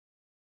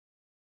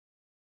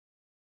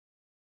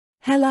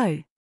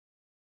Hello.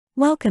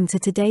 Welcome to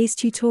today's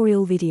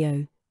tutorial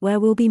video, where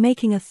we'll be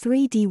making a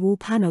 3D wall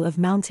panel of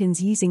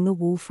mountains using the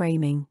wall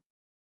framing.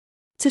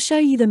 To show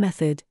you the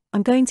method,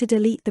 I'm going to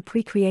delete the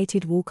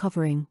pre-created wall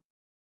covering.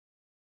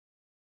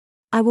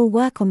 I will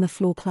work on the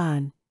floor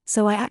plan,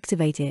 so I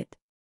activate it.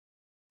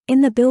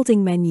 In the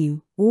building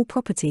menu, Wall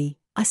Property,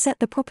 I set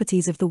the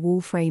properties of the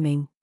wall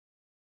framing.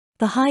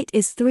 The height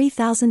is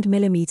 3000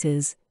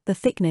 mm, the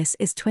thickness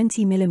is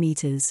 20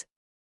 mm.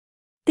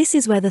 This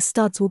is where the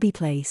studs will be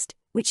placed,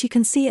 which you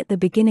can see at the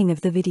beginning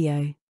of the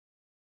video.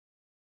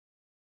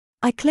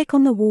 I click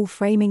on the wall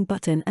framing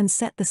button and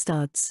set the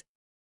studs.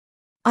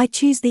 I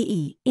choose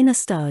the inner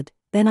stud,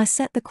 then I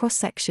set the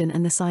cross-section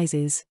and the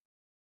sizes.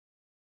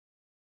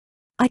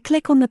 I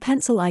click on the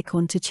pencil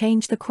icon to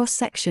change the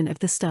cross-section of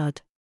the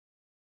stud.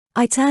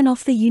 I turn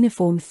off the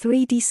uniform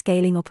 3D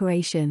scaling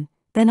operation,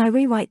 then I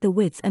rewrite the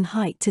width and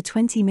height to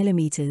 20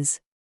 mm.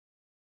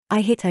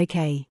 I hit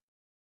OK.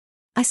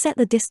 I set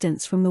the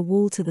distance from the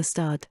wall to the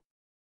stud.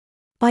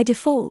 By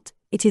default,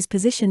 it is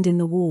positioned in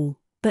the wall,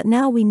 but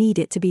now we need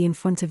it to be in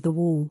front of the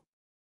wall.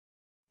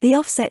 The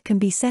offset can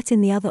be set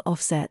in the other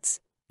offsets,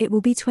 it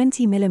will be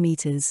 20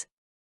 mm.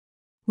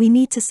 We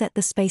need to set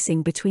the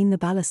spacing between the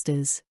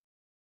balusters.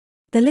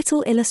 The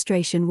little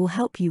illustration will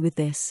help you with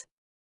this.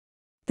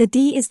 The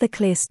D is the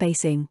clear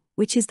spacing,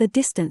 which is the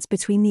distance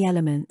between the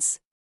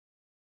elements.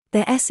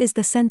 The S is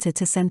the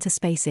center-to-center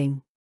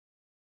spacing.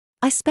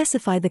 I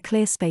specify the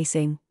clear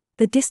spacing.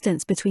 The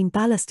distance between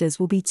balusters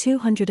will be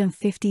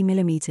 250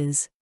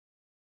 mm.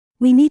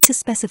 We need to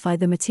specify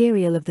the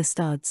material of the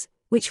studs,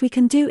 which we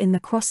can do in the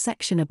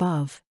cross-section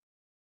above.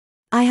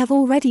 I have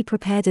already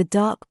prepared a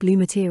dark blue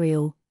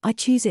material, I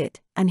choose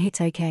it, and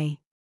hit OK.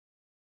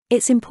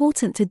 It's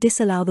important to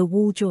disallow the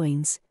wall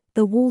joins,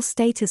 the wall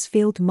status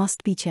field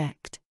must be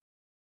checked.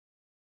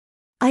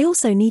 I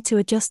also need to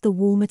adjust the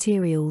wall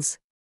materials.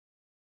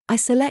 I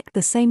select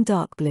the same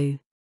dark blue.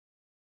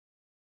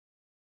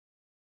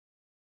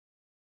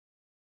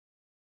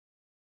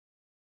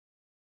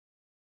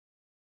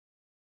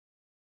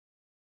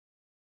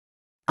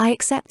 I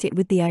accept it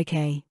with the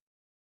OK.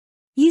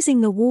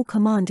 Using the wall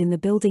command in the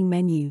building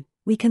menu,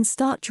 we can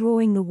start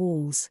drawing the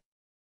walls.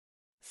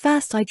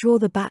 First I draw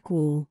the back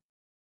wall.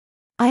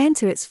 I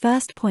enter its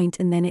first point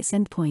and then its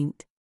end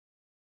point.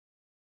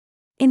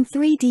 In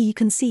 3D you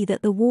can see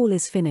that the wall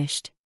is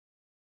finished.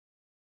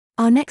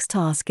 Our next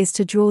task is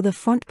to draw the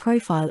front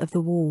profile of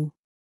the wall.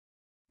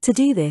 To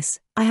do this,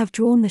 I have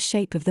drawn the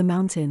shape of the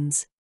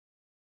mountains.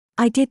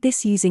 I did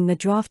this using the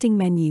drafting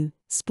menu,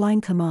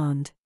 spline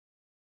command.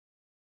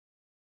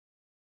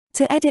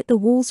 To edit the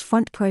wall's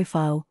front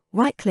profile,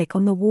 right-click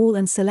on the wall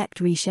and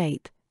select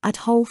Reshape, Add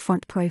Whole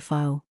Front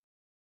Profile.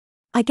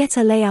 I get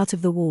a layout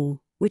of the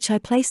wall, which I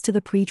place to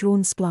the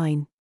pre-drawn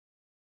spline.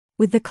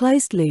 With the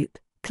closed loop,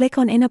 click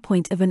on Inner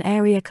Point of an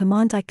Area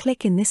command. I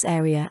click in this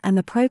area and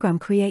the program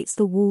creates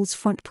the wall's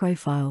front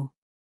profile.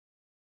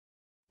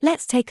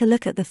 Let's take a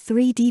look at the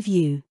 3D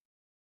view.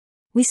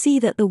 We see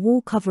that the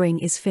wall covering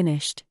is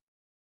finished.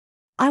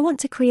 I want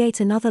to create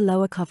another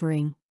lower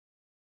covering.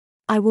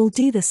 I will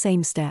do the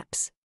same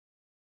steps.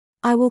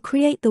 I will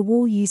create the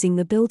wall using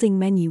the building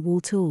menu Wall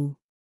tool.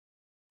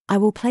 I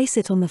will place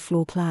it on the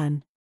floor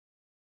plan.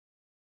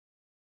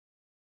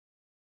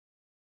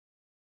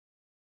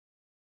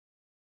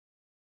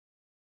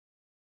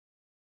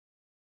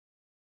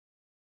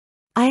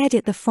 I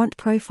edit the front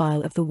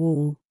profile of the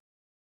wall.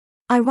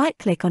 I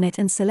right-click on it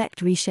and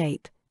select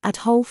Reshape, Add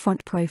Whole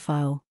Front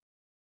Profile.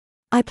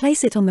 I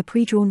place it on the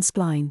pre-drawn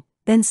spline,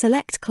 then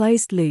select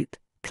Closed Loop,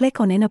 click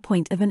on Inner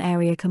Point of an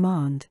Area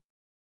command.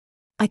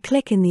 I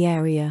click in the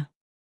area.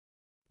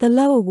 The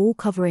lower wall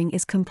covering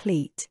is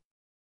complete.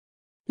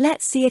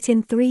 Let's see it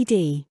in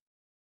 3D.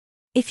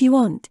 If you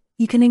want,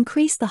 you can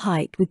increase the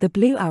height with the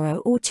blue arrow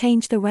or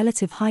change the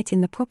relative height in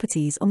the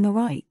properties on the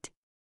right.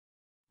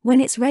 When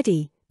it's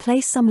ready,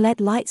 place some LED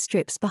light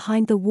strips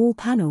behind the wall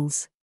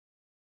panels.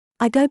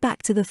 I go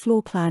back to the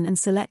floor plan and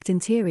select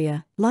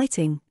Interior,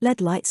 Lighting, LED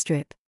light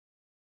strip.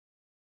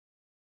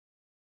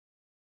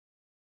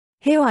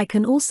 Here I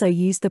can also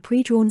use the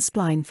pre-drawn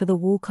spline for the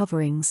wall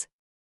coverings.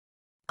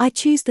 I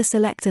choose the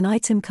Select an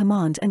Item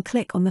command and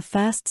click on the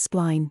first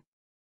spline.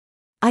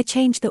 I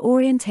change the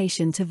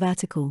orientation to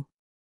vertical.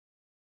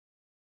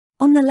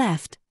 On the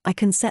left, I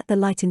can set the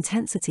light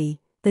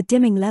intensity, the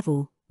dimming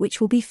level, which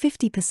will be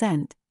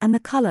 50%, and the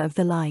color of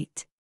the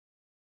light.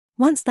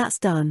 Once that's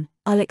done,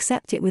 I'll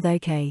accept it with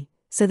OK,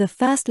 so the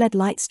first LED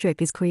light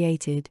strip is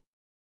created.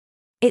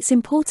 It's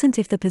important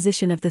if the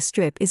position of the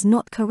strip is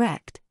not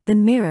correct,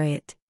 then mirror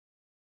it.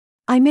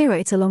 I mirror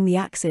it along the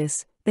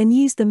axis, then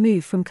use the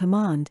Move From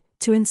command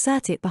to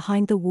insert it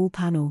behind the wall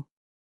panel.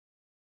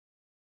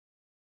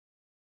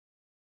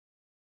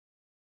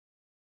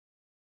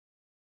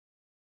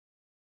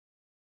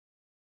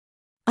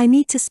 I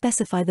need to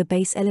specify the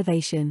base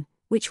elevation,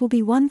 which will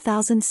be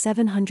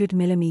 1700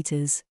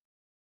 mm.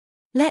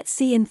 Let's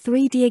see in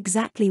 3D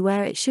exactly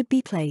where it should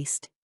be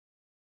placed.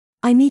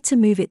 I need to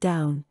move it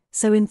down,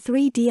 so in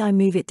 3D I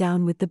move it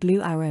down with the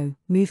blue arrow,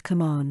 Move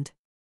command.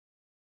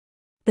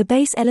 The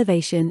base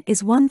elevation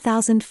is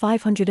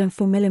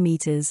 1504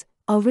 mm.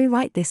 I'll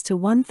rewrite this to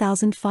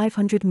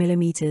 1500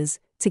 mm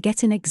to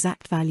get an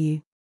exact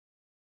value.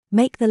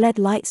 Make the LED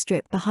light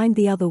strip behind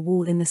the other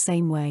wall in the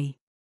same way.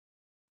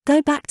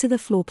 Go back to the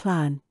floor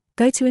plan,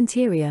 go to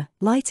Interior,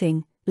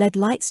 Lighting, LED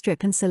light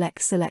strip and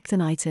select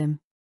an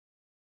item.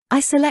 I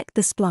select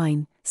the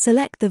spline,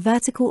 select the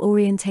vertical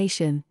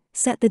orientation,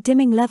 set the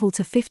dimming level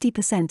to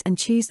 50% and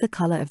choose the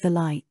color of the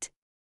light.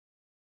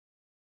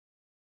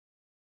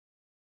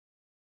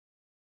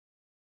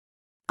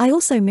 I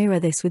also mirror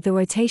this with the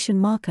rotation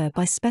marker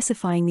by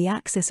specifying the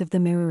axis of the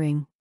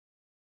mirroring.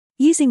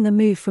 Using the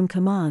Move From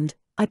command,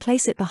 I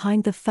place it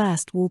behind the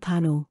first wall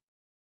panel.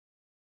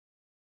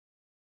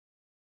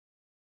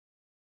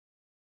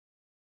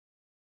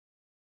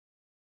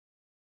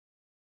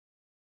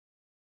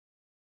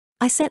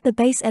 I set the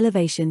base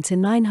elevation to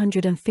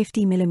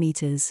 950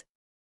 mm.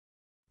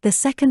 The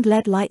second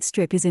LED light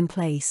strip is in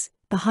place,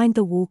 behind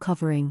the wall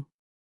covering.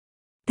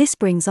 This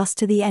brings us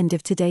to the end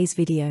of today's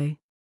video.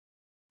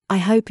 I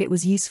hope it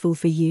was useful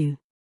for you.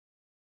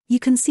 You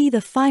can see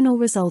the final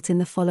result in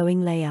the following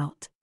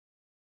layout.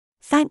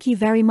 Thank you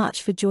very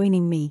much for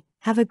joining me.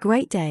 Have a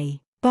great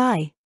day.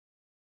 Bye.